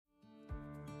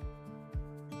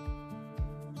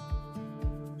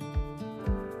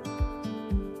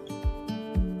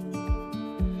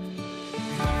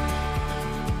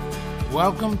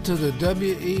Welcome to the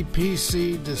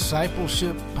WEPC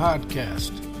Discipleship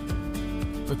Podcast,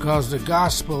 because the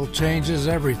gospel changes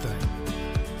everything.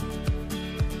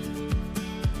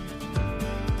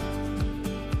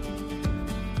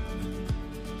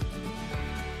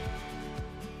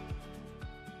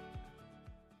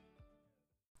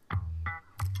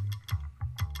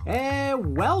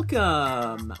 And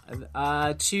welcome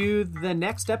to the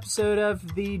next episode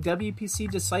of the WPC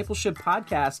Discipleship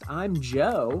Podcast. I'm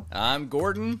Joe. I'm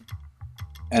Gordon.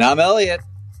 And I'm Elliot.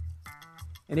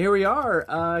 And here we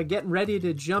are, getting ready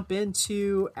to jump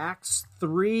into Acts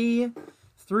 3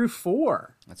 through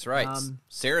 4. That's right.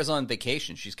 Sarah's on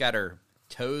vacation. She's got her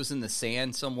toes in the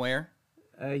sand somewhere.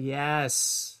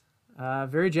 Yes.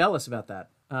 Very jealous about that.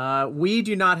 We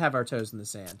do not have our toes in the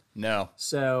sand. No.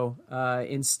 So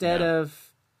instead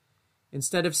of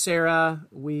Sarah,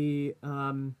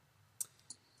 I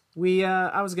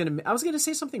was gonna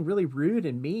say something really rude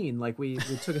and mean, like we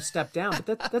took a step down,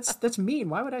 but that's mean.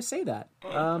 Why would I say that?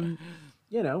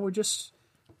 We're just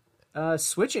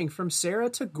switching from Sarah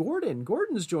to Gordon.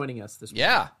 Gordon's joining us this morning.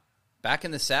 Yeah, back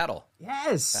in the saddle.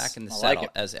 Yes, Back in the I saddle, like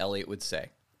it. as Elliot would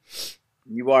say.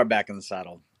 You are back in the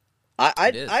saddle.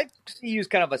 I see you as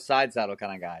kind of a side saddle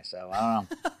kind of guy, so I don't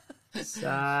know.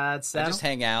 Side I saddle. just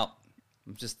hang out.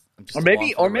 I'm just Or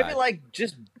maybe along for the ride. like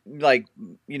just like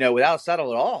without a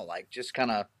saddle at all, like just kind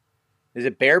of. Is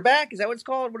it bareback? Is that what it's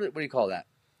called? What do you call that?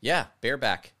 Yeah,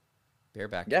 bareback.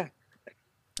 Yeah,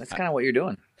 that's kind of what you're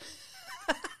doing.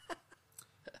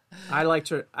 I like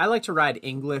to ride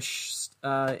English style.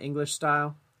 I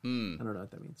don't know what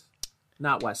that means.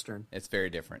 Not Western. It's very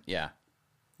different. Yeah,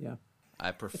 Yeah. I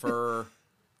prefer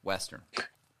Western.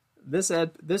 This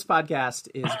podcast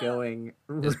is going.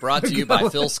 It's brought to you by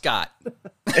Phil Scott.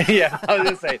 Yeah, I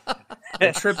was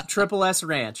gonna say. Triple S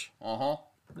Ranch. Uh-huh.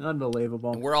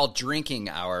 Unbelievable. And we're all drinking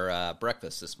our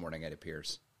breakfast this morning, it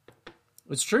appears.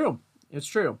 It's true. It's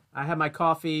true. I have my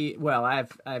coffee. Well,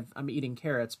 I'm eating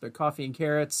carrots, but coffee and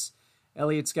carrots.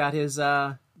 Elliot's got his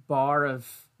bar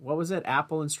of, what was it?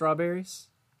 Apple and strawberries.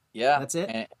 Yeah, That's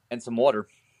it? and some water.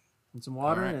 And some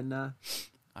water. All right. And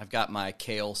I've got my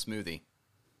kale smoothie.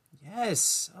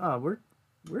 yes,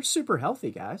 we're super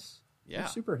healthy, guys. Yeah. We're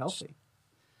super healthy.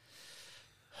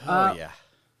 Oh, yeah.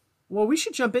 Well, we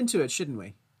should jump into it, shouldn't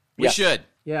we? We Yeah. should.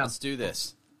 Yeah. Let's do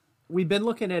this. We've been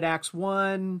looking at Acts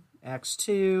 1, Acts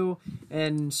 2,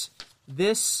 and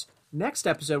this next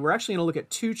episode, we're actually going to look at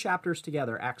two chapters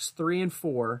together, Acts 3 and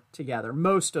 4 together,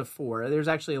 most of 4. There's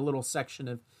actually a little section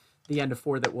of the end of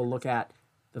 4 that we'll look at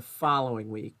the following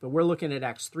week, but we're looking at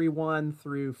Acts 3:1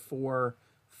 through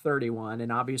 4:31,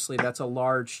 and obviously that's a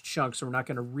large chunk, so we're not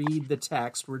going to read the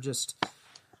text. We're just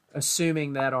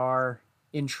assuming that our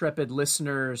intrepid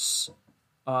listeners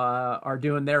are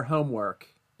doing their homework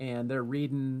and they're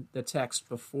reading the text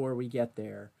before we get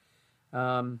there. So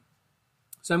I'm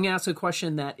going to ask a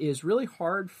question that is really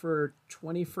hard for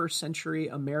 21st century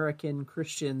American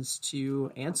Christians to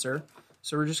answer.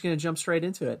 So we're just going to jump straight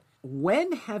into it.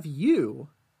 When have you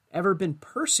ever been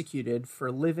persecuted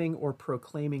for living or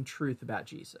proclaiming truth about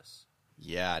Jesus?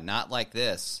 Yeah, not like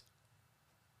this.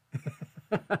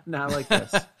 Not like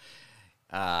this.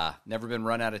 Never been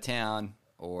run out of town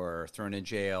or thrown in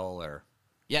jail, or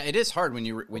yeah, it is hard when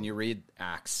you read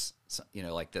Acts,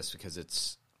 like this, because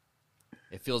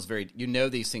it feels very,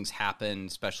 these things happen,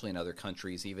 especially in other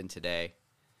countries, even today.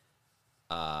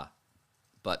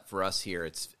 But for us here,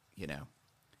 it's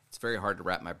very hard to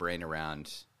wrap my brain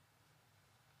around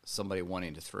somebody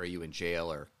wanting to throw you in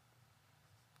jail or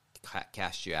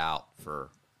cast you out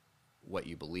for what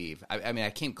you believe. I mean, I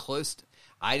came close.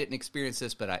 I didn't experience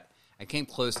this, but I came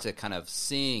close to kind of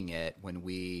seeing it when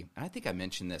I think I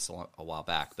mentioned this a while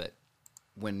back, but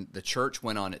when the church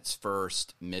went on its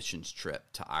first missions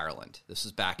trip to Ireland. This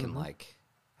was back in I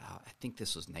think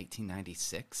this was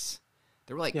 1996.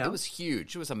 They were It was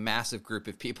huge. It was a massive group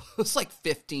of people. It was like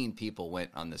 15 people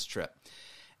went on this trip.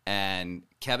 And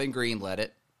Kevin Green led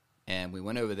it, and we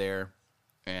went over there,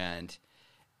 and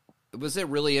it was a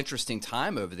really interesting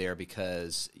time over there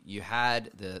because you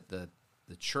had the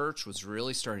church was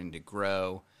really starting to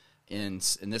grow, and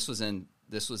this was in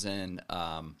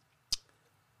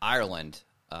Ireland,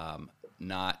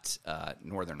 not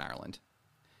Northern Ireland,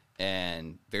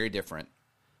 and very different.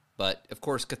 But of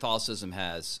course, Catholicism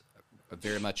has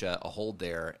very much a hold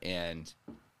there, and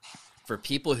for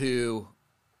people who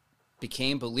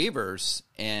became believers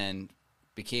and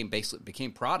became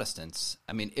Protestants,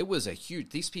 I mean, it was a huge.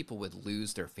 These people would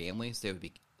lose their families; they would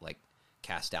be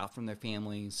cast out from their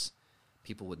families.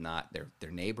 People would not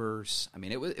their neighbors. I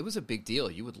mean, it was a big deal.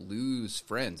 You would lose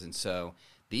friends, and so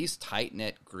these tight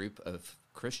knit group of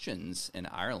Christians in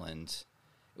Ireland,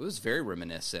 it was very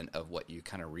reminiscent of what you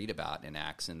kind of read about in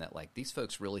Acts, and that like these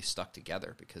folks really stuck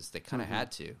together because they kind of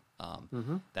had to.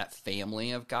 That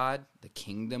family of God, the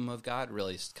kingdom of God,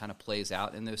 really kind of plays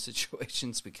out in those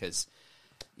situations because,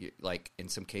 like in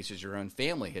some cases, your own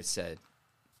family has said,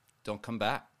 "Don't come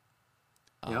back."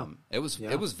 It was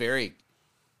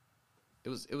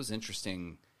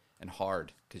interesting and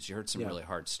hard because you heard some really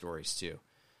hard stories too.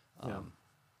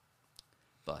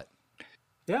 But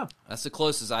that's the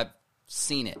closest I've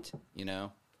seen it, you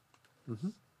know.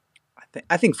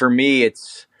 I think for me,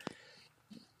 it's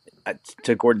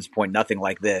to Gordon's point, nothing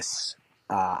like this.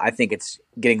 I think it's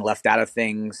getting left out of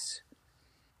things.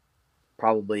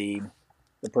 Probably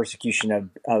the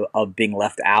persecution of being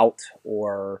left out,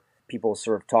 or people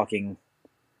sort of talking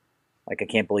like, "I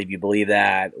can't believe you believe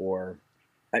that," or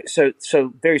so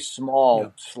very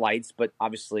small slights, but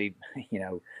obviously, you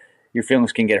know, your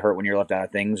feelings can get hurt when you're left out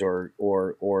of things, or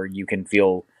you can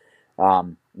feel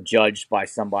judged by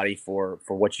somebody for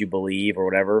what you believe or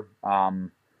whatever.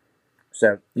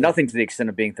 So nothing to the extent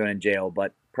of being thrown in jail,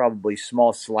 but probably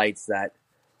small slights that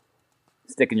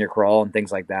stick in your craw and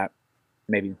things like that.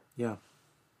 Maybe.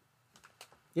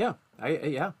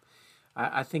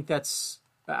 I think that's.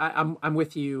 I'm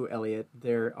with you, Elliot.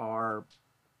 There are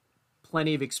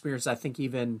plenty of experience. I think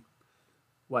even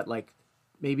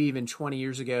maybe even 20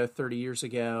 years ago, 30 years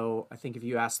ago, I think if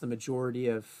you ask the majority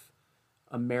of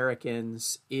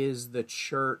Americans, is the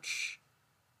church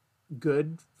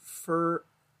good for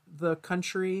the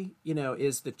country? You know,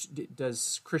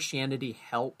 does Christianity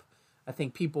help? I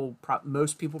think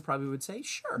most people probably would say,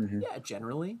 sure, yeah,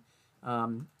 generally.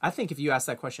 I think if you ask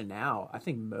that question now, I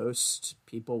think most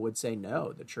people would say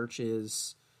no. The church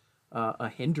is a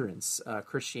hindrance.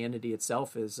 Christianity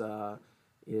itself is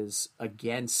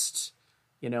against,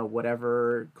 you know,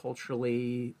 whatever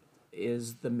culturally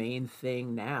is the main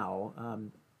thing now.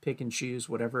 Pick and choose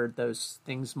whatever those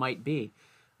things might be.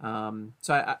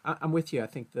 So I'm with you. I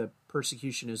think the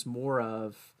persecution is more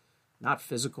of not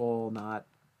physical, not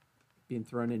being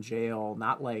thrown in jail,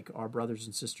 not like our brothers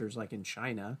and sisters like in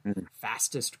China.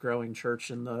 Fastest growing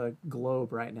church in the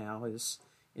globe right now is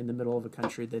in the middle of a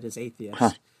country that is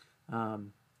atheist. Wow,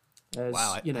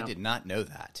 I did not know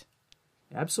that.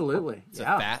 Absolutely. It's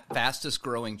the fastest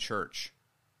growing church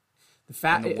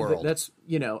in the world. That's,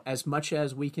 you know, as much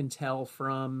as we can tell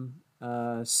from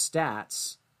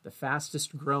stats, the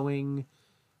fastest growing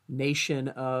nation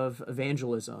of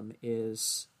evangelism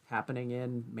is happening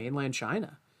in mainland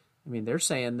China. I mean, they're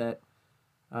saying that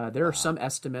there are some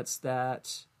estimates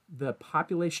that the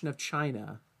population of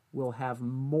China will have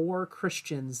more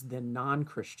Christians than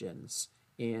non-Christians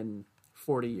in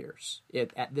 40 years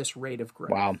at this rate of growth.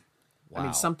 Wow. I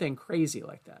mean, something crazy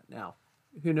like that. Now,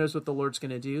 who knows what the Lord's going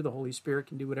to do? The Holy Spirit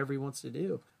can do whatever he wants to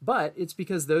do. But it's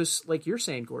because those, like you're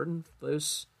saying, Gordon,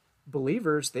 those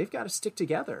believers, they've got to stick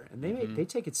together, and they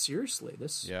take it seriously.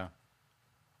 This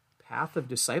path of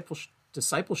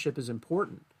discipleship is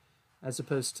important, as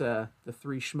opposed to the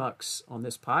three schmucks on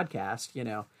this podcast. You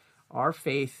know, our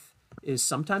faith is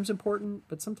sometimes important,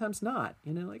 but sometimes not.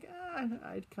 You know, like,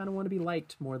 I kind of want to be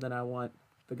liked more than I want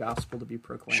the gospel to be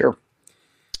proclaimed. Sure.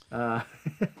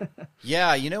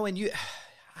 Yeah, you know,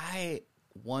 I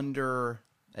wonder,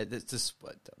 this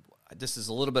is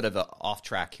a little bit of an off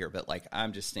track here, but like,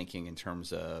 I'm just thinking in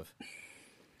terms of,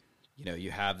 you know,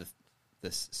 you have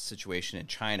this situation in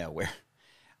China where,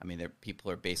 I mean,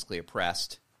 people are basically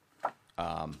oppressed.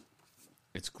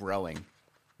 It's growing.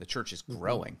 The church is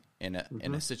growing in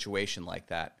a situation like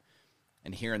that.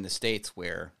 And here in the States,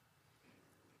 where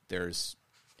there's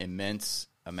immense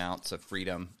amounts of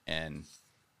freedom and,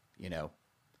 you know,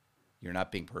 you're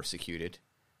not being persecuted,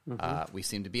 we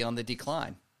seem to be on the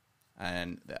decline.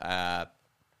 And,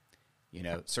 you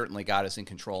know, certainly God is in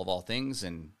control of all things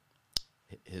and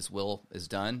his will is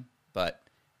done. But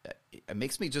it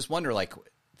makes me just wonder, like,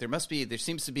 there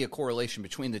seems to be a correlation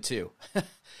between the two.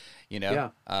 You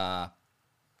know,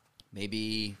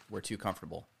 maybe we're too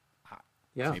comfortable.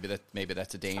 Yeah, maybe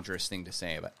that's a dangerous thing to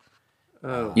say, but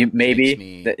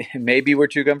maybe we're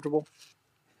too comfortable.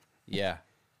 Yeah,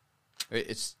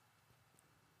 it's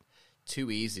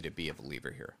too easy to be a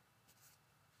believer here.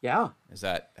 Yeah,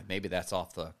 maybe that's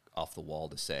off the wall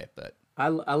to say, but I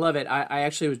love it. I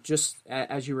actually was just,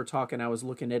 as you were talking, I was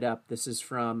looking it up. This is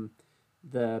from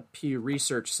the Pew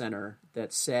Research Center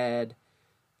that said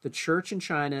the church in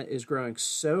China is growing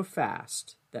so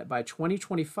fast that by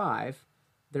 2025,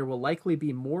 there will likely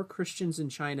be more Christians in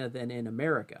China than in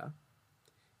America.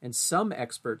 And some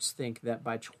experts think that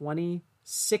by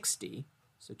 2060,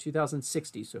 so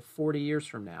 2060, so 40 years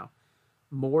from now,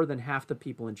 more than half the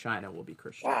people in China will be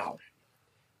Christians. Wow.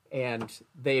 and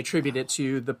they attribute it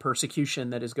to the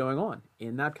persecution that is going on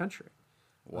in that country.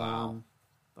 Wow.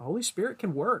 The Holy Spirit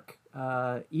can work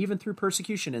even through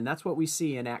persecution, and that's what we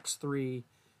see in Acts 3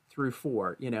 through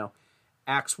 4.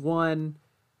 Acts 1,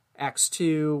 Acts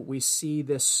 2, we see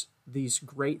these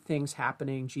great things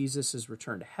happening. Jesus is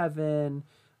returned to heaven.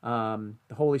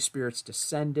 The Holy Spirit's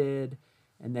descended.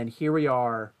 And then here we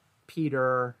are,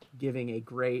 Peter giving a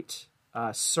great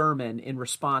sermon in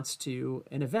response to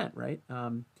an event, right?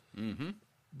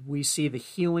 We see the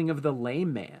healing of the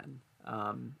lame man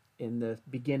in the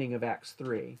beginning of Acts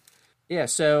 3. Yeah,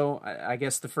 so I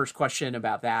guess the first question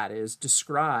about that is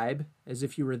describe, as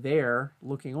if you were there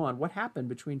looking on, what happened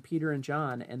between Peter and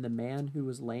John and the man who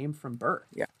was lame from birth?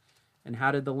 Yeah. And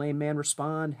how did the lame man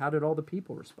respond? How did all the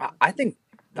people respond? I think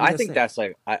that's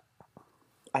like I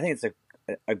think it's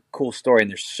a cool story, and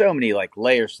there's so many like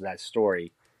layers to that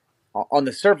story. On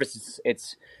the surface,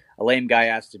 it's a lame guy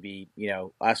asked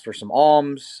for some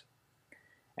alms,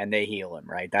 and they heal him.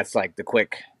 Right, that's like the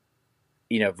quick,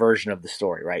 version of the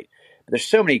story. Right, but there's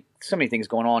so many things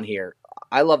going on here.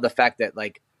 I love the fact that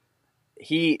like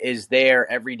he is there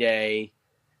every day,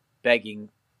 begging,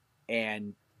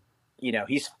 and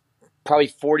he's probably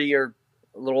 40 or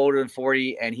a little older than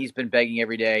 40, and he's been begging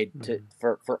every day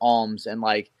for alms. And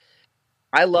like,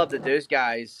 I love that those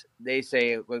guys, they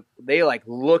like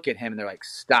look at him and they're like,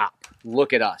 stop,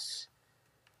 look at us.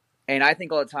 And I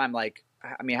think all the time, like,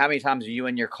 I mean, how many times are you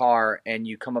in your car and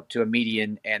you come up to a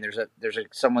median and there's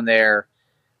someone there,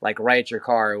 like right at your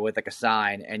car with like a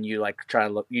sign, and you like try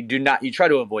to look, you try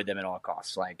to avoid them at all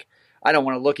costs. Like, I don't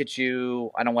want to look at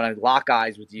you. I don't want to lock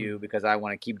eyes with you because I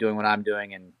want to keep doing what I'm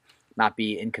doing and not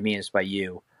be inconvenienced by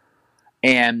you.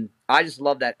 And I just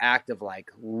love that act of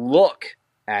like, look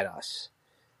at us.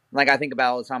 Like, I think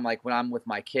about all the time, like when I'm with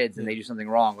my kids and they do something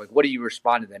wrong, like, what do you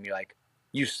respond to them? You're like,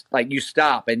 you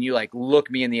stop and you like look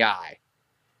me in the eye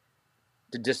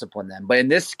to discipline them. But in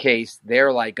this case,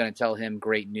 they're like going to tell him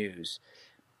great news.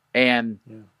 And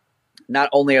not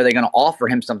only are they going to offer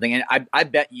him something, and I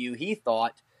bet you he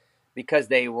thought, because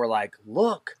they were like,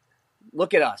 look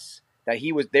at us, that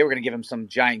they were going to give him some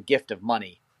giant gift of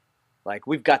money. Like,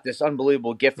 we've got this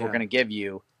unbelievable gift we're going to give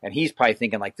you. And he's probably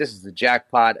thinking like, this is the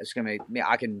jackpot. It's going to make,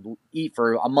 I can eat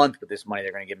for a month with this money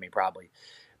they're going to give me probably.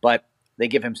 But they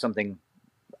give him something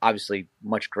obviously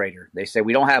much greater. They say,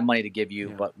 we don't have money to give you,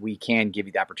 but we can give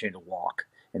you the opportunity to walk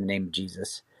in the name of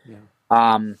Jesus. Yeah.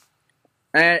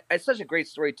 And it's such a great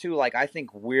story too. Like, I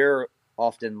think we're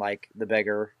often like the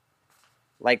beggar.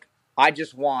 Like, I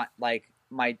just want like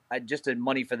just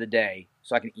money for the day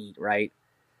so I can eat, right?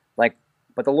 Like,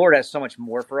 but the Lord has so much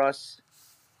more for us.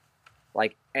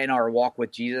 Like, in our walk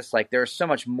with Jesus, like there's so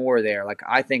much more there. Like,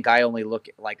 I think I only look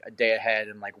at like a day ahead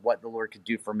and like what the Lord could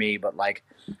do for me. But like,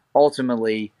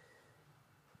 ultimately,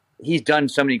 he's done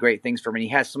so many great things for me. He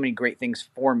has so many great things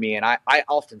for me. And I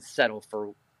often settle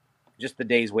for just the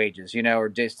day's wages, or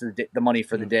just the money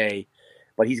for the day.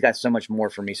 But he's got so much more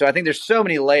for me. So I think there's so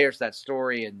many layers to that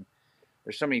story, and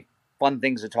there's so many fun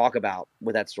things to talk about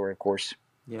with that story, of course.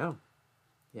 Yeah.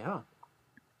 Yeah.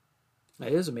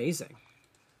 It is amazing.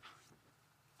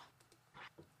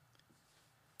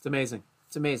 It's amazing.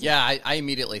 It's amazing. Yeah, I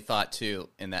immediately thought too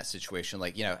in that situation,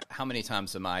 like, how many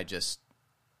times am I just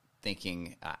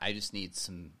thinking, I just need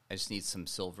some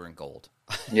silver and gold.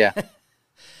 Yeah.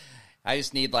 I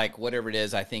just need like whatever it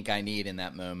is I think I need in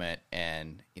that moment.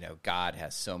 And, God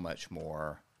has so much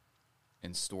more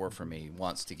in store for me,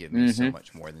 wants to give me so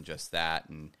much more than just that.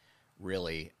 And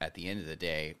really, at the end of the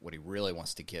day, what he really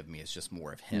wants to give me is just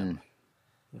more of him.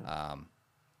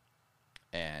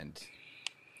 And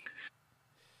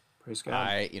praise God.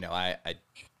 I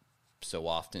so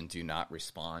often do not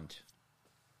respond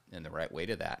in the right way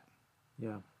to that.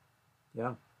 Yeah.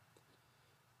 Yeah.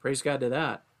 Praise God to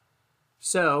that.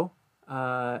 So,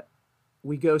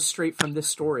 we go straight from this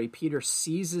story. Peter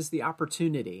seizes the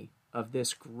opportunity of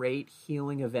this great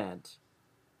healing event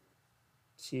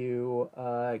to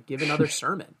give another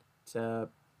sermon, to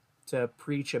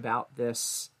preach about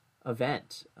this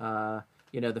event.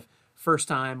 The first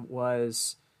time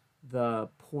was the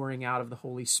pouring out of the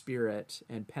Holy Spirit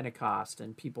and Pentecost,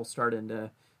 and people starting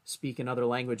to speak in other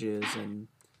languages, and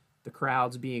the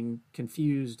crowds being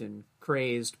confused and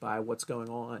crazed by what's going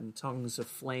on, tongues of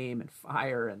flame and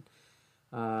fire,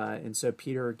 and so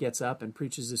Peter gets up and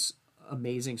preaches this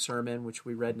amazing sermon, which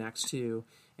we read in Acts 2,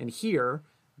 and here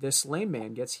this lame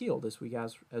man gets healed,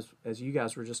 as you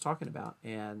guys were just talking about,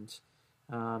 and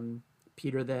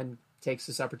Peter then takes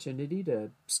this opportunity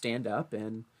to stand up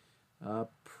and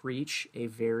preach a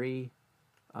very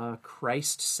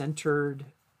Christ-centered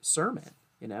sermon,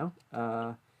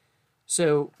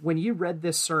 So when you read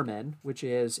this sermon, which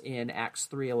is in Acts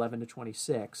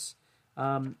 3:11-26,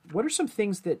 what are some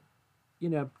things that,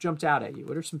 jumped out at you?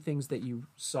 What are some things that you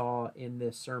saw in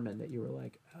this sermon that you were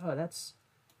like, oh, that's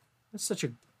such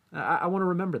a, I want to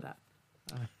remember that.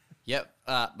 Yep.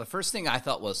 The first thing I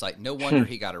thought was like, no wonder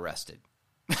he got arrested.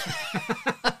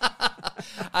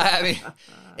 I mean,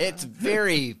 it's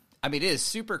it is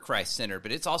super Christ-centered,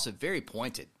 but it's also very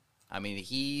pointed. I mean,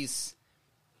 he's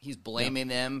blaming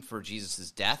them for Jesus'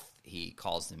 death. He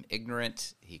calls them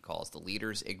ignorant. He calls the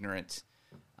leaders ignorant.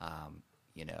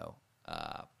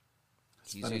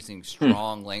 He's using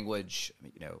strong language,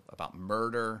 about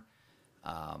murder.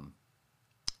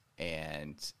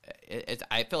 And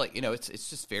I feel like, it's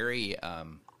just very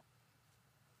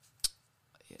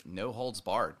no holds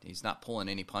barred. He's not pulling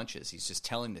any punches. He's just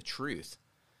telling the truth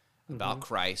about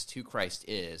Christ, who Christ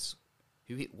is,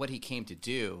 what he came to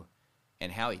do,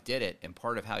 and how he did it. And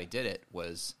part of how he did it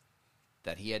was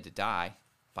that he had to die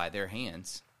by their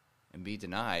hands and be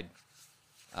denied.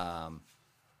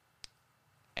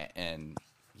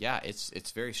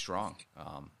 It's very strong.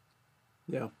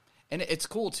 Yeah. And it's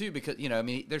cool too because,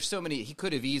 there's so many, he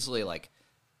could have easily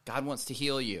God wants to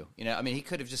heal you. He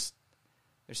could have just,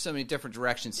 there's so many different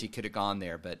directions he could have gone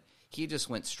there, but he just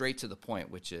went straight to the point,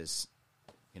 which is,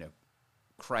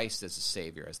 Christ as a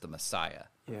savior, as the Messiah.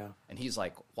 Yeah. And he's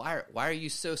like, why are you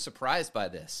so surprised by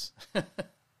this?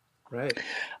 Right.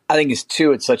 I think it's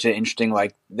such an interesting,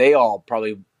 they all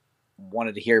probably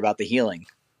wanted to hear about the healing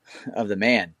of the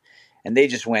man. And they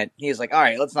just he's like, all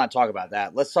right, let's not talk about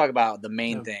that. Let's talk about the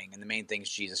main thing. And the main thing is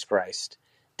Jesus Christ,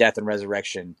 death and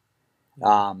resurrection.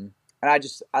 And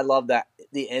I love that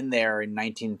the end there in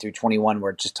 19-21,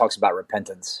 where it just talks about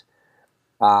repentance.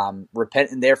 Repent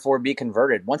and therefore be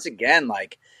converted. Once again,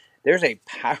 there's a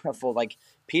powerful,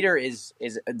 Peter is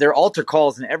their altar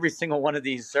calls in every single one of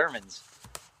these sermons.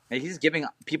 And he's giving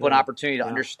people an opportunity to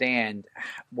understand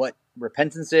what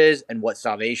repentance is and what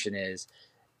salvation is.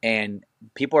 And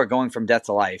people are going from death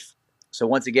to life. So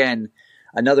once again,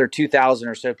 another 2,000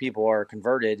 or so people are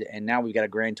converted, and now we've got a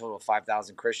grand total of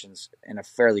 5,000 Christians in a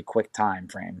fairly quick time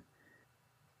frame.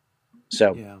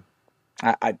 So,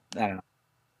 I don't know.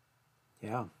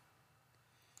 Yeah.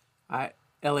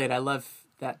 Elliot, I love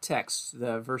that text,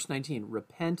 the verse 19.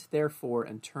 Repent, therefore,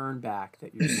 and turn back,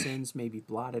 that your sins may be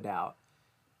blotted out,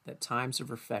 that times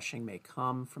of refreshing may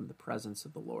come from the presence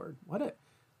of the Lord. What a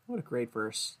great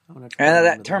verse. I want to try and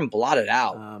that term blotted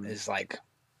out is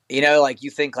you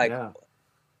think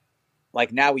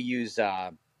now we use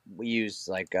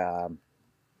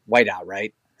whiteout,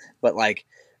 right? But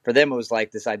for them it was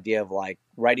this idea of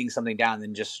writing something down and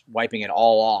then just wiping it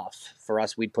all off. For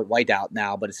us, we'd put whiteout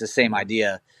now, but it's the same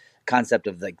idea, concept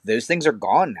of those things are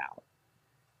gone now.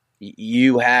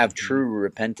 You have true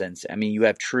repentance. You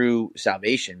have true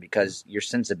salvation because your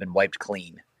sins have been wiped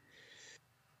clean.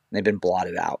 They've been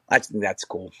blotted out. I think that's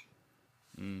cool.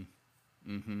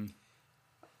 Mm-hmm.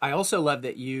 I also love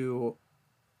that you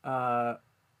are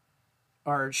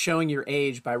showing your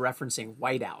age by referencing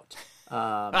whiteout.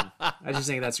 I just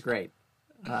think that's great.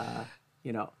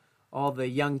 All the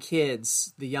young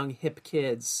kids, the young hip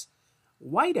kids,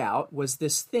 whiteout was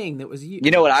this thing that was used.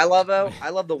 You know what I love, though? I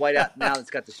love the whiteout now that's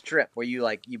got the strip where you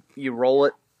you roll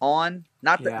it on.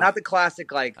 Not the classic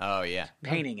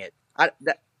painting it.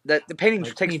 The painting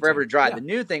takes forever to dry. Yeah. The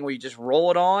new thing where you just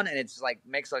roll it on and it's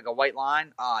makes a white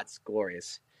line. It's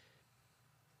glorious.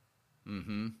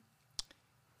 Mm-hmm.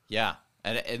 Yeah.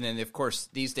 And then of course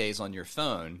these days on your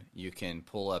phone you can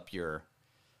pull up your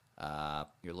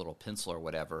little pencil or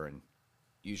whatever and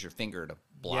use your finger to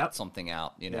blot something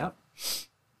out, Yep.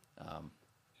 I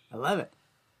love it.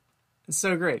 It's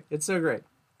so great.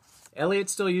 Elliot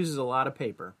still uses a lot of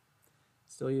paper.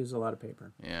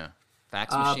 Yeah.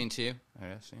 Fax machine too, I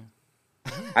guess.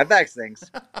 Yeah. I fax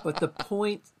things. But the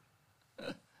point,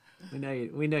 we know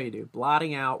you do.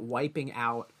 Blotting out, wiping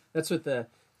out. That's what the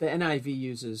NIV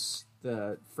uses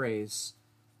the phrase,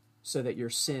 so that your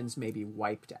sins may be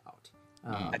wiped out.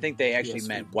 I think they actually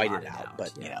meant whited out,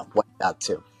 but wiped out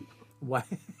too. What?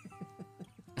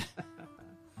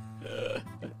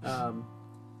 I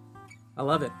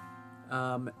love it.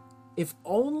 If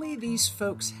only these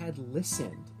folks had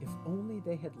listened. If only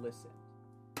they had listened.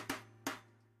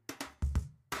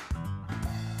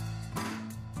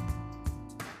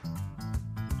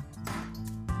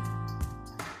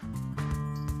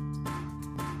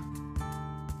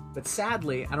 But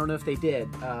sadly, I don't know if they did.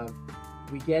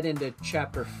 We get into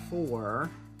chapter 4,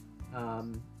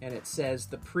 and it says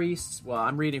the priests, well,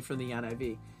 I'm reading from the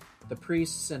NIV. The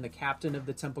priests and the captain of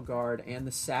the temple guard and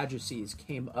the Sadducees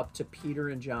came up to Peter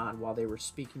and John while they were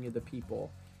speaking to the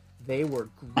people. they were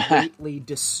greatly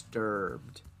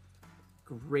disturbed.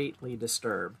 Greatly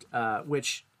disturbed.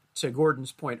 Which, to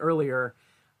Gordon's point earlier,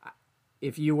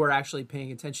 if you were actually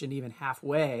paying attention even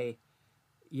halfway,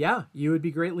 yeah, you would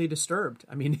be greatly disturbed.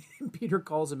 I mean, Peter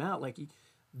calls him out like,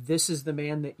 this is the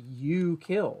man that you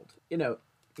killed. You know,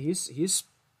 he's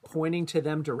pointing to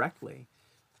them directly.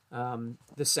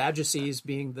 The Sadducees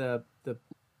being the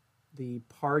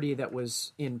party that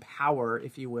was in power,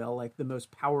 if you will, like the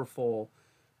most powerful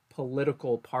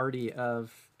political party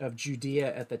of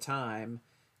Judea at the time.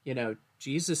 You know,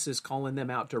 Jesus is calling them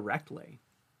out directly.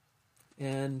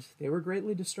 And they were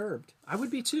greatly disturbed. I would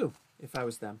be too, if I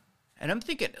was them. And I'm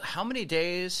thinking, how many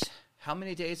days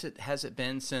has it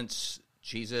been since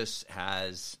Jesus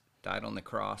has died on the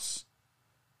cross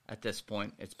at this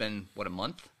point? It's been, what, a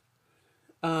month?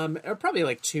 Probably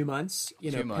like 2 months.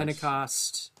 You know, 2 months.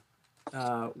 Pentecost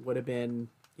would have been,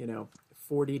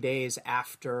 40 days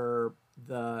after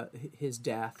his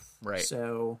death. Right.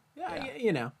 So, Yeah.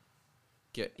 you know.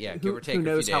 Give or take Who a few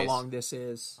knows days. how long this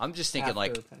is? I'm just thinking, after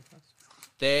like, Pentecost.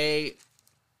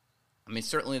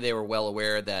 certainly they were well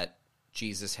aware that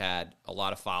Jesus had a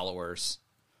lot of followers,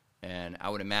 and I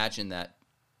would imagine that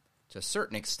to a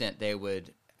certain extent they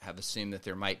would have assumed that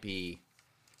there might be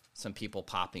some people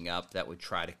popping up that would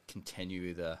try to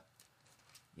continue the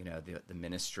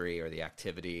ministry or the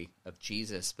activity of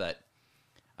Jesus. But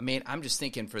I mean, I'm just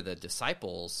thinking for the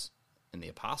disciples and the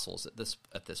apostles at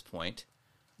this point.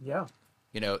 Yeah.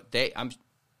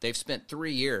 They've spent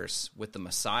 3 years with the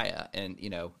Messiah, and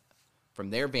from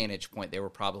their vantage point, they were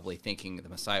probably thinking the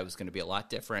Messiah was going to be a lot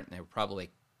different. And they were probably,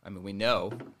 we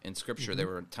know in Scripture there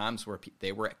were times where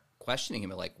they were questioning him,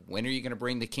 like, when are you going to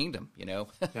bring the kingdom?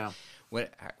 Yeah. when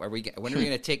are we going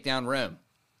to take down Rome?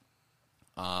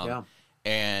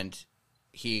 And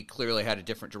he clearly had a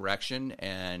different direction,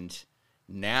 and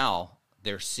now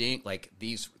they're seeing like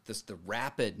the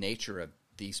rapid nature of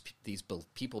these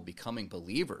people becoming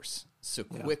believers so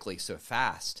quickly, so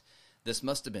fast. This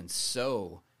must have been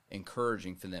so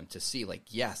encouraging for them to see, like,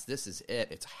 yes, this is it.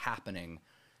 It's happening.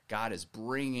 God is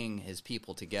bringing his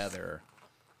people together,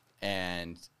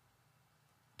 and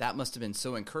that must have been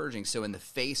so encouraging. So in the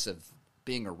face of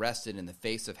being arrested, in the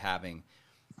face of having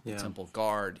the temple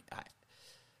guard,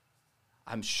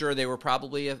 I'm sure they were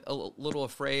probably a little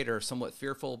afraid or somewhat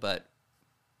fearful, but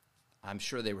I'm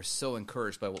sure they were so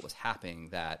encouraged by what was happening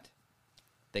that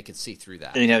they could see through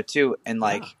that. Too, and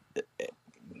like the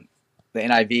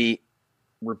NIV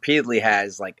repeatedly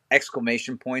has like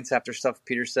exclamation points after stuff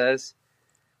Peter says,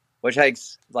 which I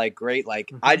think's like great.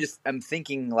 Like I'm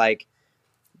thinking like,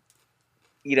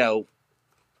 he's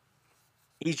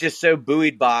just so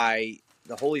buoyed by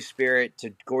the Holy Spirit,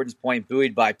 to Gordon's point,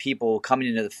 buoyed by people coming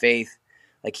into the faith.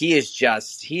 Like he is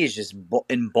just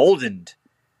emboldened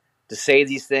to say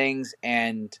these things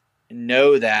and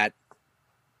know that,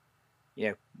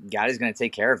 God is going to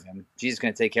take care of him. Jesus is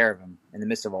going to take care of him in the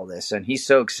midst of all this. And he's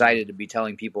so excited to be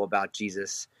telling people about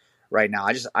Jesus right now.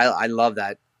 I love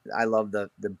that. I love the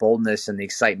boldness and the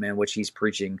excitement in which he's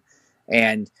preaching,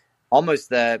 and almost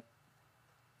the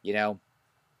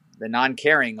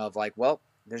non-caring of like, well,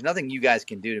 there's nothing you guys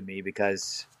can do to me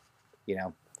because,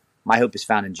 my hope is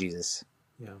found in Jesus.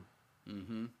 Yeah.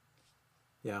 Mm-hmm.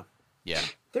 Yeah. Yeah.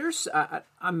 There's,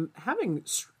 I'm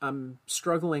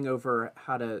struggling over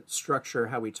how to structure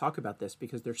how we talk about this,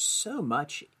 because there's so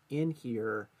much in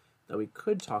here that we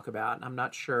could talk about, and I'm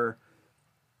not sure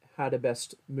how to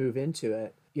best move into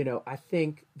it. I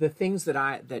think the things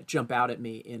that jump out at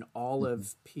me in all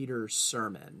of Peter's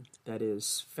sermon that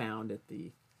is found at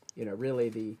the, really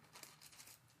the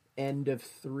end of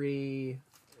 3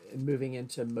 and moving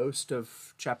into most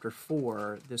of chapter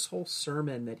 4, this whole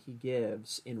sermon that he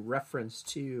gives in reference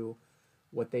to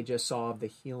what they just saw of the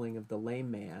healing of the lame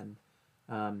man,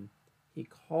 he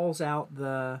calls out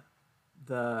the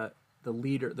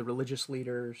religious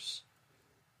leaders.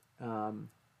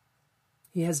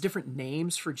 He has different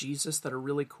names for Jesus that are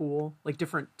really cool, like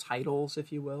different titles,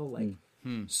 if you will, like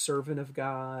servant of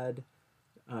God,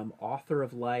 author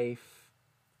of life,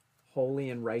 holy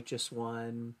and righteous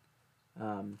one.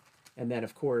 And then,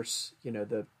 of course,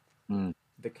 the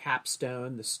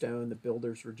capstone, the stone the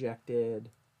builders rejected,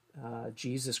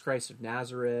 Jesus Christ of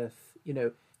Nazareth.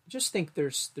 Just think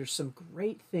there's some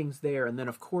great things there. And then,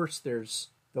 of course, there's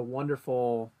the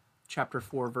wonderful chapter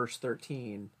 4, verse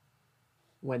 13,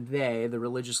 when the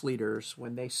religious leaders,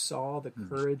 when they saw the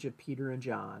courage of Peter and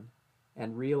John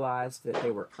and realized that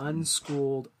they were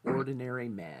unschooled, ordinary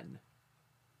men,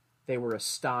 they were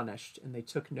astonished, and they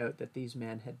took note that these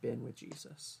men had been with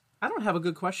Jesus. I don't have a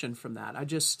good question from that. I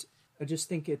just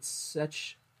think it's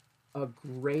such a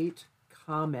great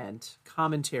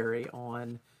commentary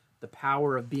on the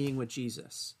power of being with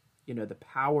Jesus, the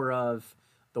power of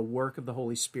the work of the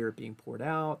Holy Spirit being poured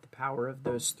out, the power of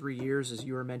those 3 years, as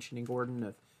you were mentioning, Gordon,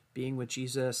 of being with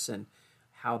Jesus, and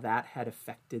how that had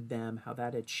affected them, how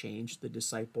that had changed the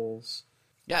disciples.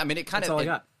 Yeah, I mean,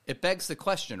 it begs the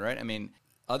question, right? I mean,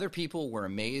 other people were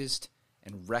amazed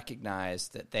and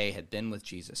recognized that they had been with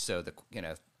Jesus. So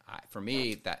for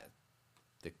me, that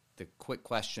the quick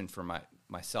question for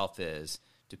myself is,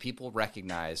 do people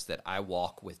recognize that I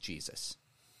walk with Jesus,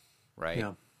 right?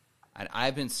 Yeah. And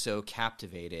I've been so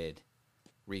captivated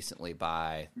recently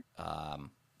by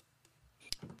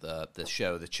the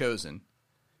show The Chosen,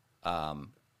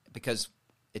 because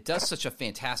it does such a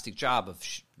fantastic job of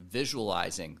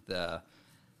visualizing the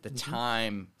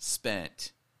time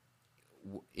spent,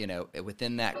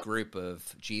 within that group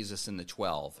of Jesus and the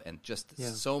 12, and just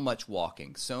so much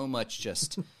walking, so much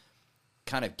just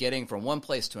kind of getting from one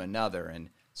place to another, and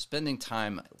spending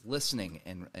time listening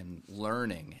and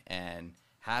learning, and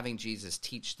having Jesus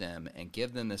teach them and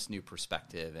give them this new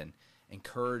perspective, and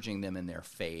encouraging them in their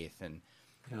faith, and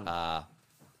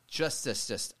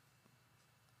just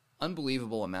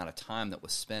unbelievable amount of time that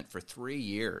was spent for 3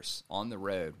 years on the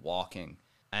road walking.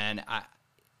 And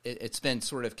it's been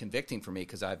sort of convicting for me,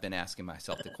 because I've been asking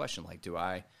myself the question, like, do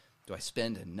I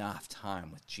spend enough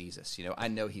time with Jesus? I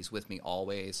know he's with me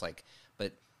always,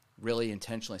 but really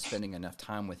intentionally spending enough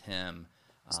time with him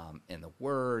in the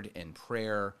Word, in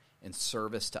prayer, in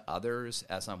service to others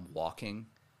as I'm walking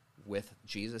with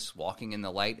Jesus, walking in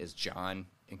the light, as John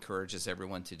encourages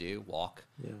everyone to do. Walk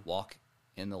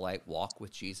in the light, walk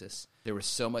with Jesus. There was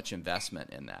so much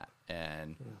investment in that,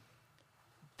 and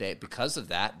because of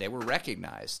that, they were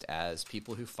recognized as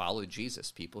people who followed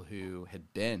Jesus, people who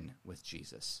had been with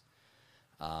Jesus.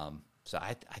 So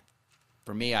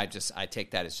for me, I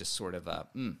take that as just sort of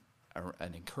an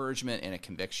encouragement and a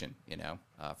conviction,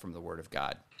 from the Word of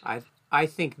God. I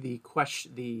think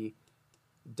the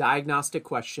diagnostic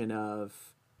question of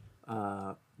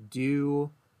do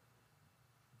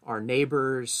our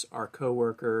neighbors, our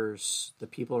coworkers, the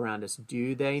people around us,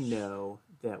 do they know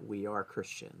that we are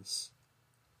Christians?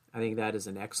 I think that is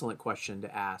an excellent question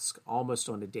to ask almost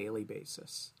on a daily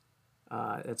basis.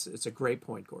 It's a great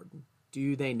point, Gordon.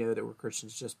 Do they know that we're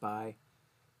Christians just by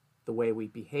the way we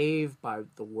behave, by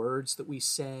the words that we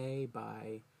say,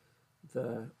 by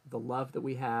the love that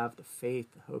we have, the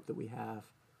faith, the hope that we have?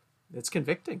 It's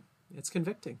convicting.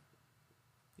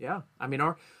 Yeah. I mean,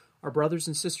 our brothers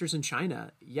and sisters in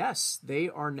China, yes, they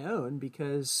are known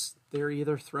because they're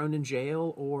either thrown in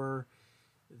jail or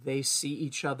they see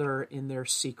each other in their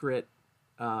secret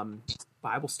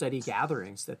Bible study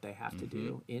gatherings that they have to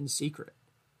do in secret.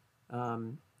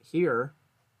 Here,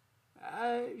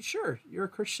 sure, you're a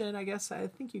Christian, I guess. I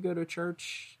think you go to a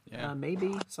church,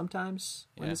 maybe sometimes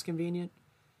when it's convenient.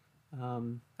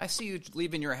 I see you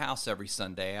leaving your house every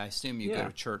Sunday. I assume you go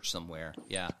to church somewhere.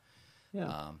 Yeah.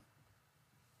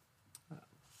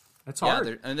 That's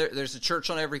hard. There's a church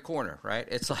on every corner, right?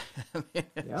 It's like,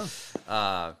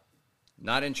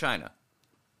 not in China.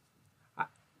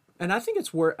 And I think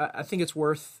it's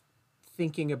worth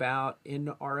thinking about in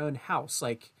our own house.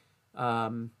 Like,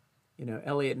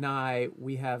 Elliot and I,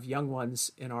 we have young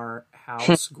ones in our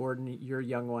house. Gordon, your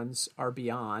young ones are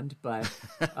beyond, but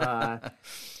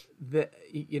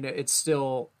it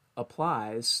still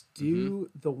applies. Do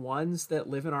the ones that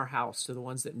live in our house, do the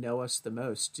ones that know us the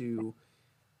most,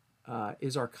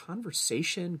 is our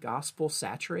conversation gospel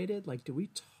saturated? Like, do we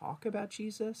talk about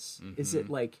Jesus? Is it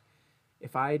like,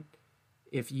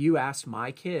 if you asked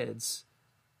my kids,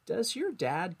 does your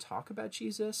dad talk about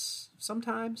Jesus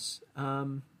sometimes?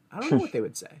 I don't know what they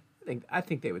would say. I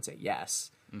think they would say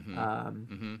yes.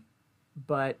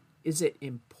 But is it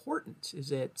important?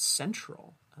 Is it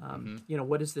central?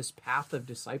 What is this path of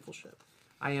discipleship?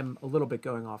 I am a little bit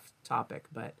going off topic,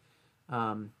 but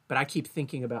I keep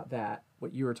thinking about that.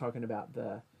 What you were talking about,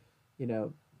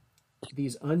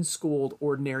 these unschooled,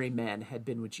 ordinary men had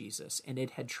been with Jesus, and it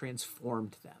had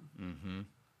transformed them.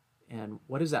 And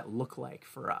what does that look like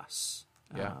for us?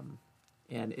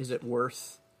 And is it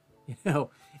worth,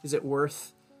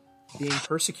 being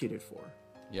persecuted for?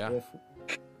 Yeah. If,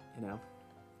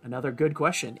 another good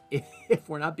question. If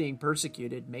we're not being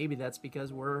persecuted, maybe that's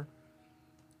because we're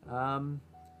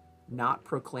not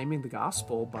proclaiming the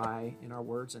gospel in our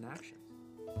words and actions.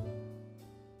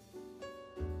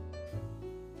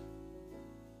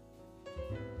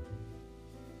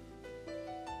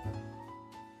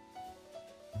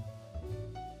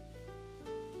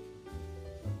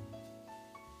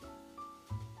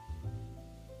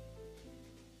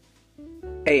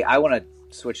 Hey, I want to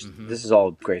switch. This is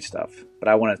all great stuff, but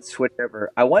I want to switch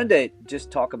over. I wanted to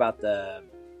just talk about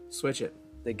Switch it.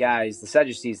 the guys, the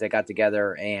Sadducees that got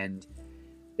together, and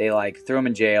they like threw him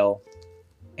in jail,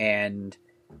 and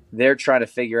they're trying to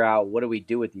figure out what do we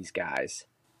do with these guys.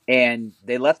 And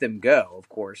they let them go, of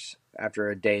course, after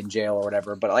a day in jail or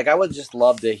whatever. But like, I would just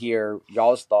love to hear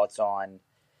y'all's thoughts on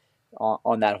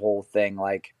that whole thing.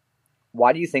 Like,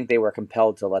 why do you think they were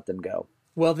compelled to let them go?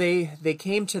 Well, they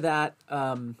came to that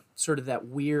sort of that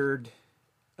weird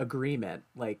agreement,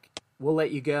 like, we'll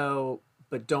let you go,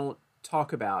 but don't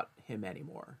talk about him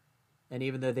anymore. And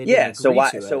even though they didn't agree to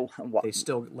it, they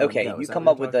still let him go. You come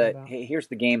up with hey, here's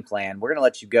the game plan. We're going to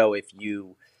let you go if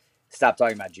you stop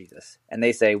talking about Jesus. And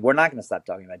they say, we're not going to stop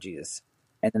talking about Jesus.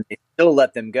 And then they still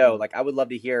let them go. Like, I would love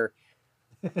to hear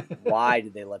why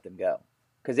did they let them go?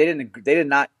 Because they did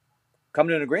not come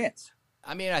to an agreement.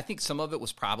 I mean, I think some of it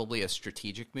was probably a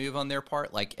strategic move on their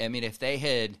part. Like, I mean, if they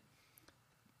had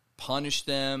punished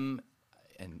them,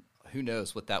 and who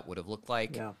knows what that would have looked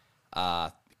like,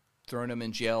 thrown them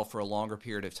in jail for a longer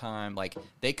period of time, like,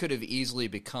 they could have easily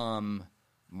become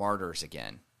martyrs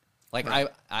again. Like, right.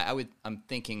 I'm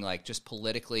thinking, like, just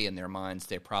politically in their minds,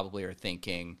 they probably are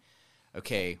thinking,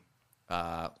 okay,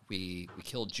 we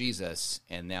killed Jesus,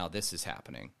 and now this is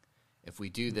happening. If we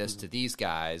do this to these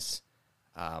guys,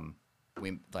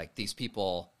 we like these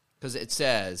people, because it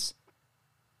says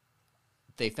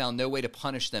they found no way to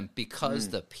punish them because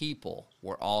the people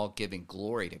were all giving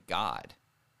glory to God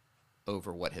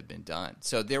over what had been done.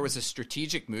 So there was a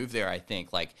strategic move there, I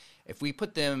think. Like, if we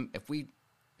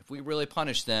really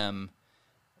punish them,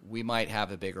 we might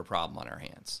have a bigger problem on our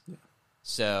hands. Yeah.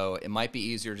 So it might be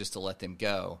easier just to let them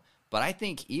go. But I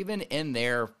think even in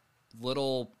their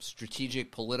little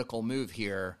strategic political move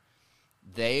here,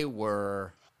 they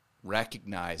were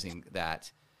recognizing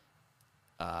that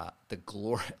the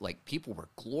glory, like, people were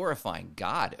glorifying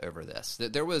God over this.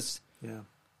 That there was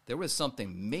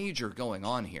something major going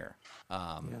on here,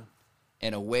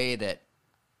 in a way that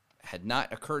had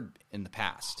not occurred in the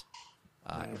past,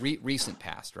 recent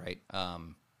past, right?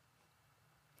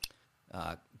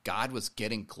 God was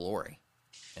getting glory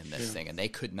in this thing, and they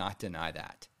could not deny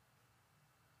that.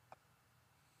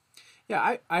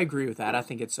 Yeah, I agree with that. I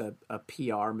think it's a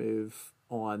PR move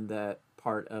on the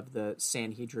part of the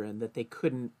Sanhedrin, that they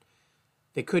couldn't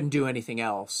do anything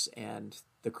else, and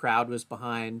the crowd was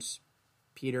behind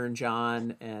Peter and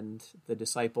John and the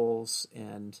disciples,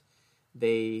 and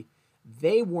they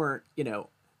weren't,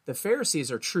 the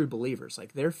Pharisees are true believers.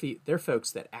 Like, they're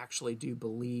folks that actually do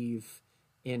believe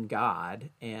in God,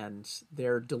 and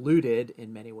they're deluded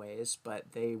in many ways,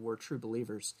 but they were true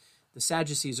believers. The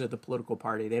Sadducees are the political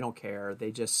party. They don't care.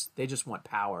 They just want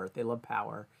power. They love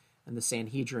power. And the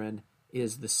Sanhedrin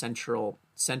is the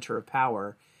center of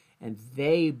power. And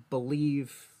they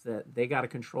believe that they got to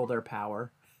control their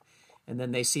power. And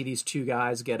then they see these two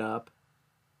guys get up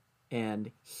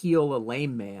and heal a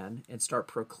lame man and start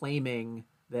proclaiming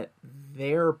that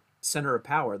their center of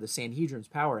power, the Sanhedrin's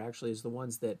power, actually is the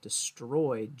ones that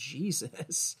destroyed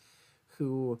Jesus,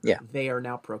 who they are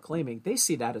now proclaiming. They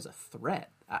see that as a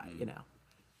threat.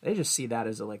 They just see that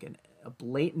as a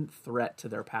blatant threat to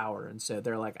their power. And so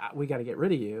they're like, we got to get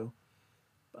rid of you.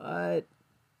 But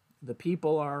the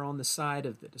people are on the side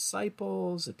of the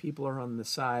disciples. The people are on the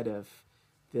side of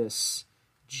this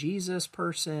Jesus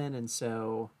person. And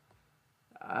so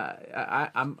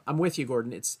I'm with you,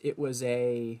 Gordon. It was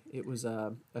a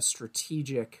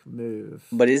strategic move.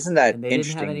 But isn't that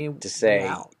interesting to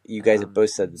say? You guys have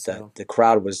both said that the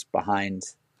crowd was behind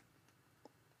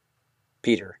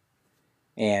Peter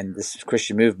and this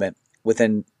Christian movement.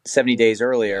 Within 70 days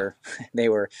earlier, they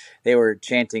were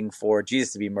chanting for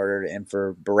Jesus to be murdered and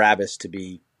for Barabbas to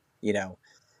be,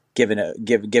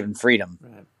 given freedom.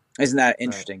 Right. Isn't that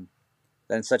interesting? Right.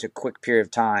 That in such a quick period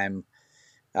of time,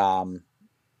 the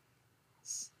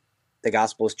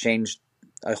gospel has changed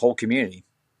a whole community.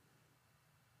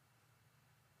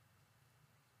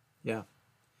 Yeah.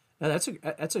 Now that's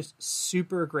a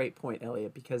super great point,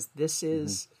 Elliot, because this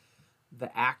is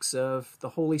the acts of the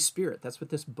Holy Spirit. That's what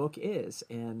this book is.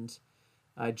 And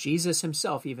Jesus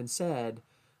himself even said,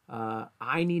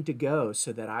 I need to go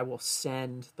so that I will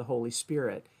send the Holy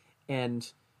Spirit.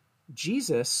 And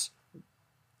Jesus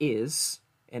is,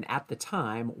 and at the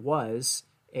time was,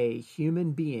 a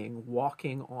human being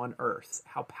walking on earth.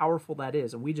 How powerful that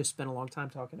is. And we just spent a long time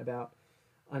talking about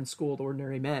unschooled,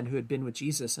 ordinary men who had been with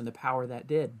Jesus and the power that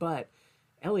did. But,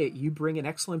 Elliot, you bring an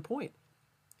excellent point.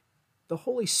 The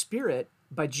Holy Spirit,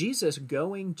 by Jesus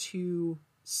going to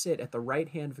sit at the right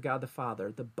hand of God the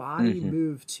Father, the body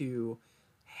moved to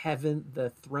heaven, the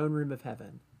throne room of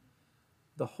heaven.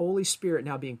 The Holy Spirit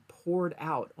now being poured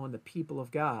out on the people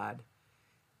of God.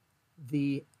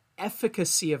 The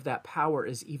efficacy of that power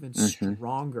is even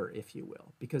stronger, if you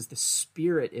will, because the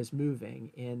Spirit is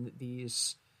moving in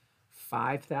these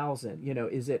 5,000.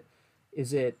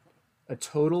 Is it a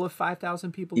total of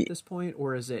 5,000 people at this point,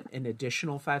 or is it an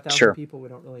additional 5,000 Sure. people? We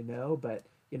don't really know, but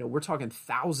we're talking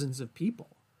thousands of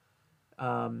people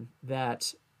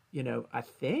that I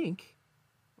think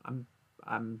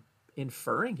I'm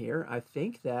inferring here. I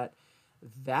think that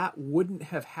wouldn't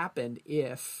have happened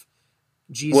if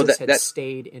Jesus had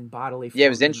stayed in bodily form. Yeah, it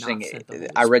was and not interesting. sent the Holy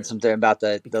I read Spirit. something about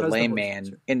the Because the lame Holy man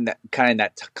Spirit. in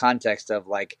that context of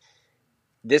like,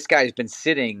 this guy's been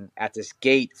sitting at this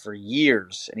gate for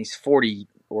years, and he's 40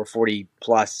 or 40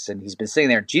 plus, and he's been sitting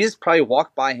there. Jesus probably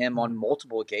walked by him on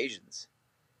multiple occasions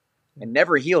and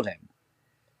never healed him.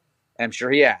 And I'm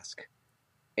sure he asked.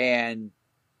 And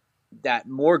that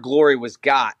more glory was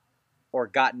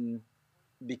gotten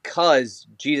because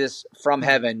Jesus from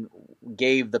heaven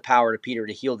gave the power to Peter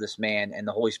to heal this man, and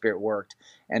the Holy Spirit worked.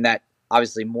 And that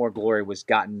obviously more glory was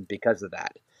gotten because of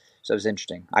that. So it was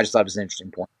interesting. I just thought it was an interesting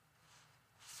point.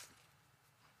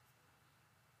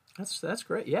 That's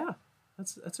great. Yeah,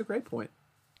 that's a great point.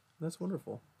 That's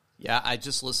wonderful. Yeah, I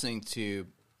just listening to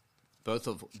both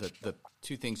of the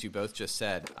two things you both just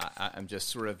said. I'm just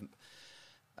sort of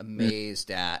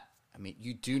amazed at. I mean,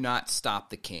 you do not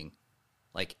stop the King.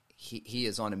 Like he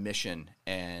is on a mission,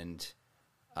 and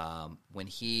when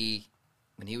he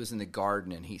was in the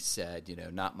garden and he said,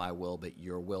 not my will but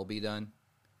your will be done.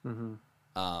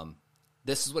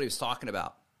 This is what he was talking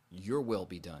about. Your will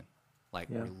be done. Like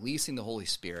releasing the Holy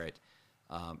Spirit,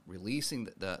 releasing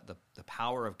the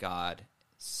power of God,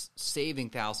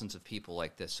 saving thousands of people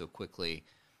like this so quickly,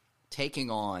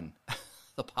 taking on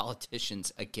the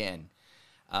politicians again,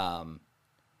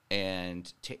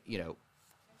 and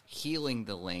healing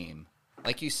the lame.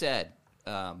 Like you said,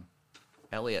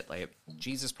 Elliot, like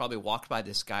Jesus probably walked by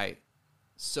this guy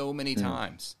so many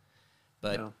times,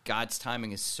 but God's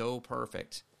timing is so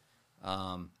perfect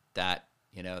that.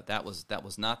 That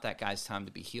was not that guy's time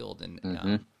to be healed,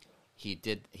 and he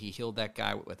healed that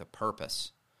guy with a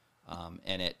purpose,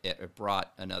 and it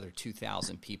brought another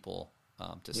 2,000 people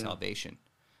to salvation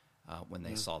when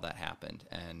they saw that happen.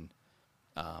 And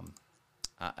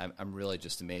I'm really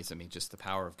just amazed. I mean, just the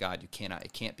power of God. It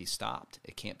can't be stopped.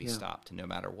 It can't be stopped, no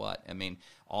matter what. I mean,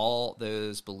 all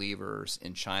those believers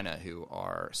in China who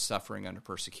are suffering under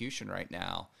persecution right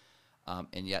now,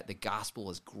 and yet the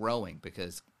gospel is growing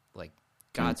because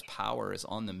God's power is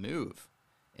on the move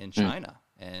in China,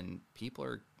 and people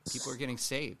are getting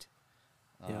saved.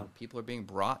 People are being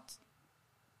brought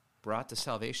to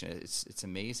salvation. It's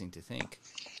amazing to think,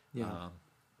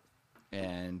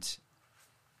 and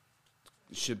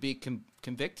should be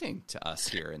convicting to us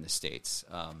here in the States.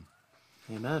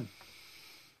 Amen.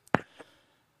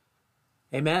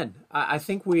 Amen. I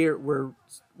think we're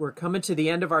coming to the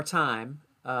end of our time.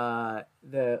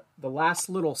 The last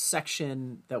little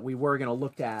section that we were going to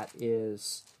look at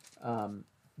is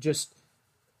just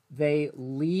they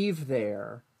leave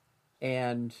there,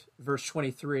 and verse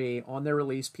 23, on their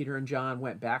release, Peter and John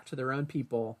went back to their own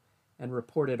people and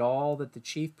reported all that the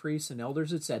chief priests and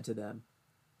elders had said to them.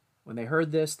 When they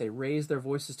heard this, they raised their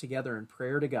voices together in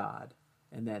prayer to God,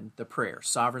 and then the prayer,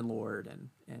 Sovereign Lord,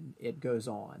 and it goes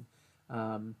on.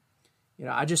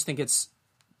 I just think it's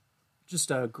just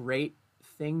a great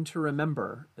thing to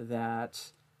remember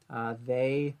that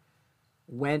they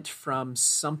went from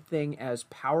something as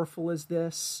powerful as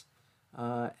this,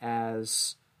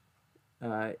 as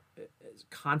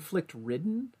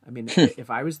conflict-ridden. I mean, if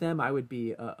I was them, I would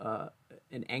be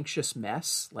an anxious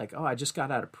mess. Like, I just got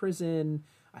out of prison.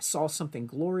 I saw something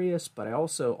glorious, but I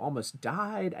also almost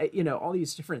died. All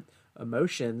these different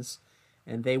emotions.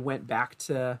 And they went back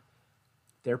to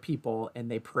their people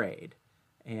and they prayed.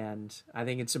 And I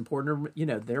think it's important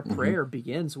to, their prayer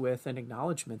begins with an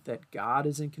acknowledgement that God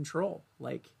is in control.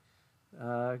 Like,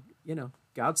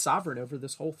 God's sovereign over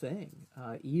this whole thing,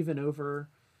 even over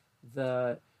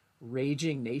the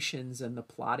raging nations and the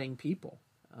plotting people.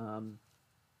 And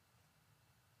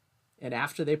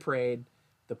after they prayed,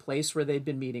 the place where they'd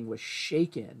been meeting was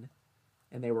shaken,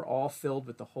 and they were all filled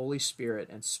with the Holy Spirit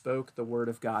and spoke the word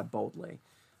of God boldly.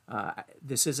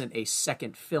 This isn't a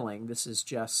second filling. This is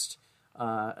just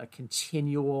a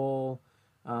continual,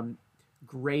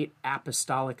 great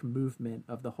apostolic movement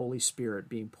of the Holy Spirit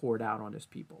being poured out on his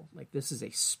people. Like, this is a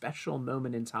special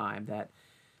moment in time that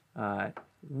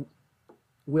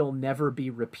will never be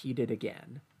repeated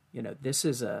again. This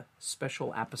is a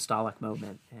special apostolic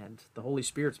moment, and the Holy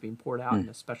Spirit's being poured out in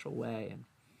a special way.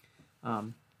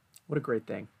 And what a great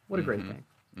thing! What a great thing!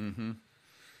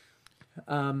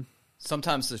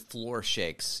 Sometimes the floor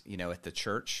shakes, at the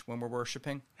church when we're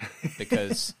worshiping,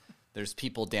 because there's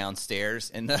people downstairs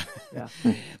in the Yeah.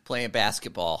 playing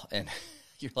basketball, and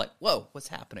you're like, whoa, what's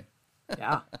happening?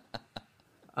 Yeah.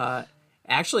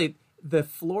 Actually, the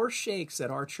floor shakes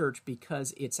at our church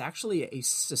because it's actually a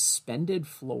suspended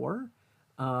floor.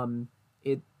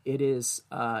 It is.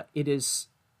 I'm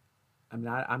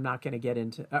not going to get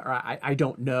into. Or I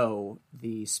don't know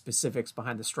the specifics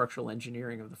behind the structural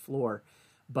engineering of the floor,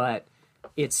 but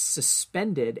it's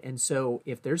suspended, and so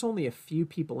if there's only a few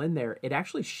people in there, it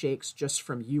actually shakes just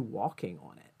from you walking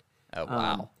on it. Oh,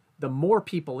 wow. The more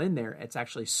people in there, it's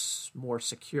actually more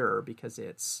secure because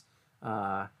it's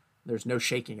there's no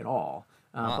shaking at all.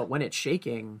 But when it's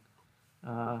shaking,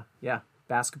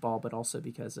 basketball, but also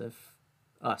because of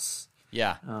us.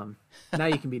 Yeah. Now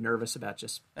you can be nervous about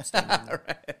just standing there.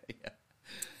 Right.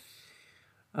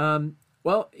 Yeah.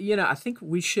 Well, I think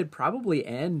we should probably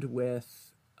end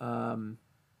with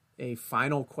a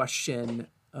final question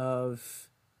of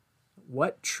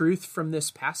what truth from this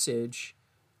passage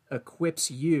equips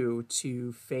you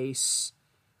to face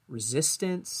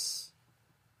resistance.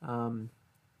 I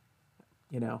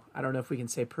don't know if we can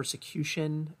say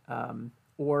persecution,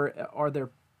 or are there,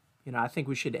 I think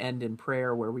we should end in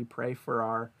prayer where we pray for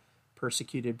our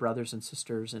persecuted brothers and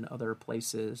sisters in other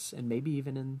places and maybe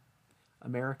even in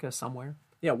America somewhere.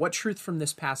 Yeah, what truth from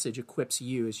this passage equips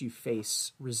you as you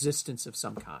face resistance of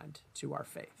some kind to our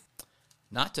faith?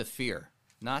 Not to fear,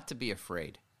 not to be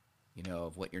afraid,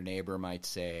 of what your neighbor might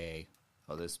say,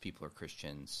 oh, those people are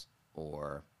Christians,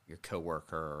 or your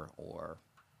coworker, or,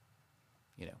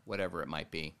 whatever it might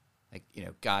be. Like,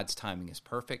 God's timing is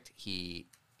perfect. He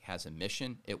has a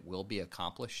mission. It will be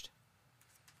accomplished.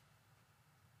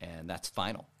 And that's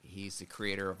final. He's the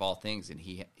creator of all things, and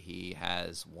he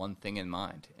has one thing in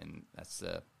mind, and that's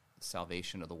the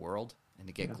salvation of the world, and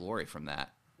to get glory from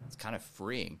that. It's kind of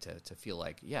freeing to feel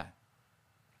like,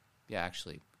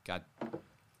 actually, God,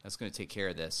 that's going to take care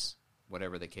of this,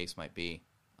 whatever the case might be.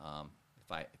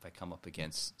 If I come up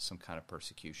against some kind of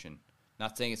persecution,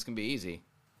 not saying it's going to be easy.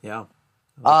 Yeah.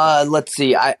 Let's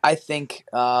see. I think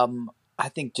what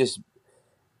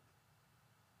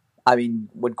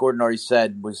Gordon already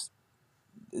said was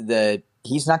that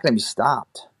he's not going to be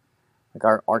stopped. Like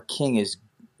our King is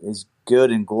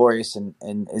good and glorious and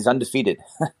is undefeated.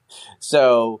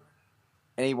 So,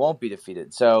 and he won't be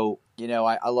defeated. So,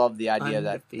 I love the idea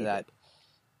that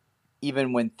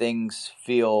even when things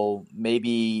feel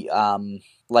maybe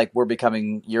like we're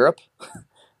becoming Europe,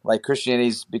 like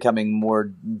Christianity's becoming more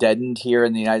deadened here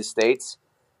in the United States,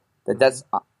 that's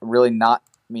really not,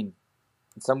 in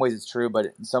some ways it's true, but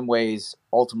in some ways,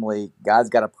 ultimately, God's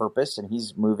got a purpose and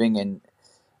he's moving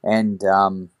and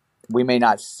we may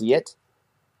not see it.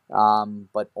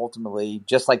 But ultimately,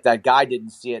 just like that guy didn't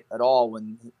see it at all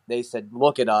when they said,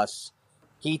 look at us,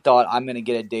 he thought I'm going to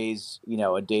get a day's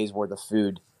worth of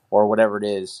food or whatever it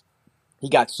is. He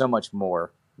got so much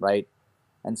more, right?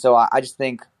 And so I just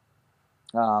think,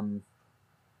 I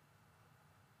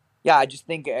just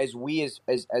think as we,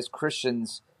 as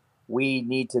Christians, we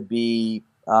need to be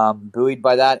buoyed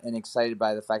by that and excited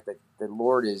by the fact that the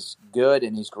Lord is good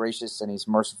and he's gracious and he's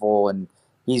merciful and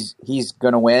he's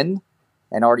going to win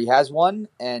and already has won,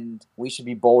 and we should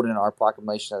be bold in our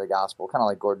proclamation of the gospel, kind of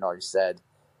like Gordon already said.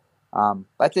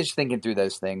 But just thinking through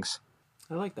those things.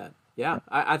 I like that. Yeah,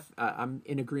 I'm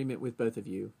in agreement with both of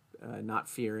you, not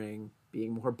fearing,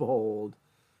 being more bold.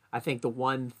 I think the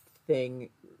one thing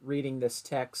reading this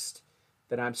text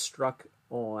that I'm struck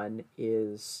on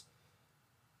is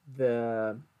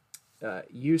the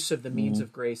use of the means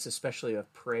of grace, especially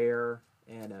of prayer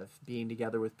and of being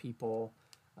together with people,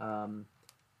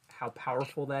 how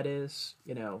powerful that is.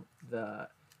 The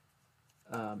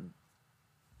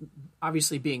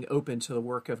obviously being open to the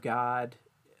work of God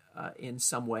in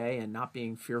some way and not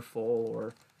being fearful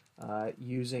or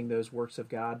using those works of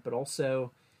God, but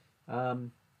also,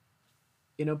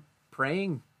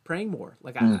 praying more.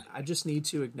 Like I just need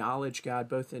to acknowledge God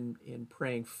both in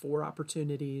praying for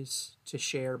opportunities to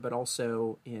share, but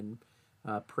also in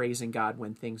praising God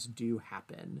when things do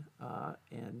happen,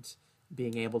 and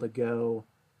being able to go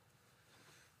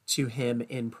to Him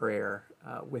in prayer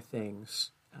with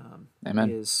things.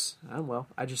 Amen.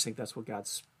 I just think that's what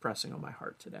God's pressing on my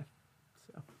heart today.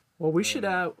 So, well, we should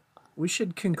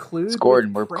conclude. It's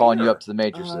Gordon, we're prayer. calling you up to the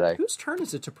majors today. Whose turn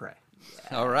is it to pray?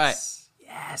 Yes. All right.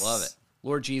 Yes. Love it.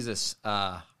 Lord Jesus,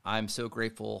 I'm so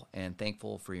grateful and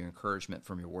thankful for your encouragement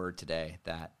from your word today,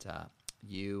 that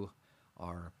you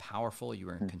are powerful, you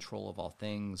are in control of all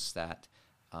things, that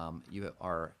you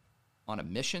are on a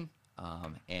mission,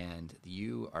 and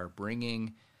you are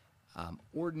bringing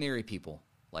ordinary people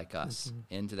like us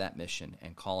into that mission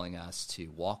and calling us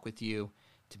to walk with you,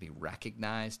 to be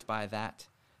recognized by that,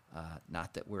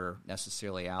 Not that we're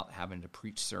necessarily out having to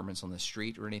preach sermons on the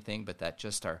street or anything, but that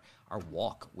just our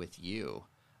walk with you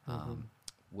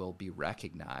will be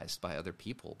recognized by other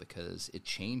people, because it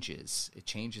changes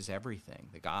everything.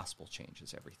 The gospel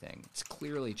changes everything. It's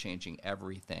clearly changing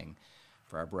everything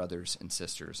for our brothers and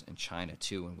sisters in China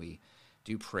too, and we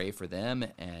do pray for them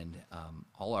and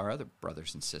all our other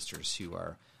brothers and sisters who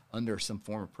are under some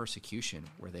form of persecution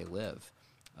where they live,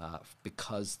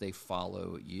 because they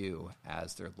follow you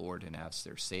as their Lord and as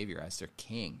their Savior, as their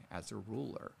King, as their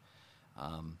ruler.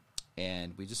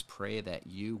 And we just pray that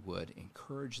you would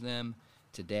encourage them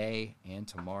today and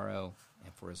tomorrow,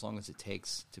 and for as long as it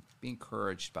takes, to be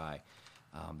encouraged by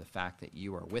the fact that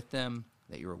you are with them,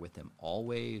 that you are with them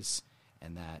always,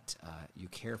 and that you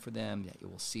care for them, that you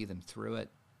will see them through it,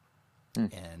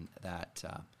 and that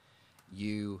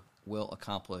you will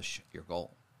accomplish your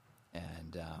goal.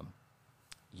 And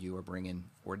you are bringing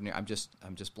ordinary. I'm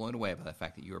just blown away by the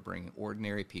fact that you are bringing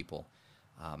ordinary people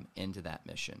into that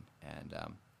mission, and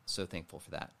so thankful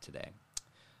for that today.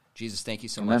 Jesus, thank you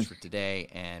so much for today,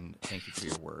 and thank you for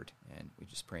your word. And we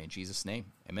just pray in Jesus' name.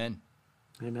 Amen.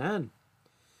 Amen.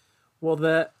 Well,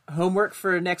 the homework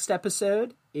for next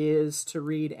episode is to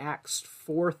read Acts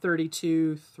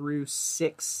 4:32 through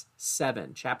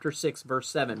 6:7, chapter 6, verse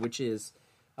 7, which is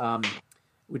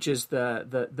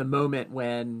the moment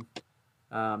when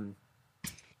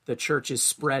the church is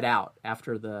spread out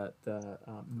after the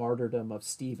martyrdom of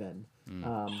Stephen.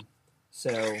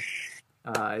 So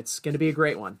it's going to be a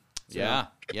great one. So.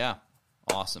 Yeah.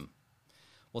 Awesome.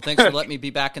 Well, thanks for letting me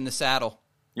be back in the saddle.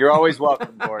 You're always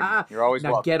welcome, Gordon. You're always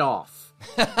now welcome. Get off.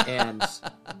 And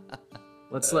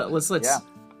let's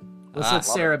let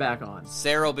Sarah back on.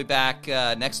 Sarah will be back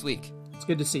next week. It's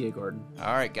good to see you, Gordon.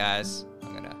 All right, guys.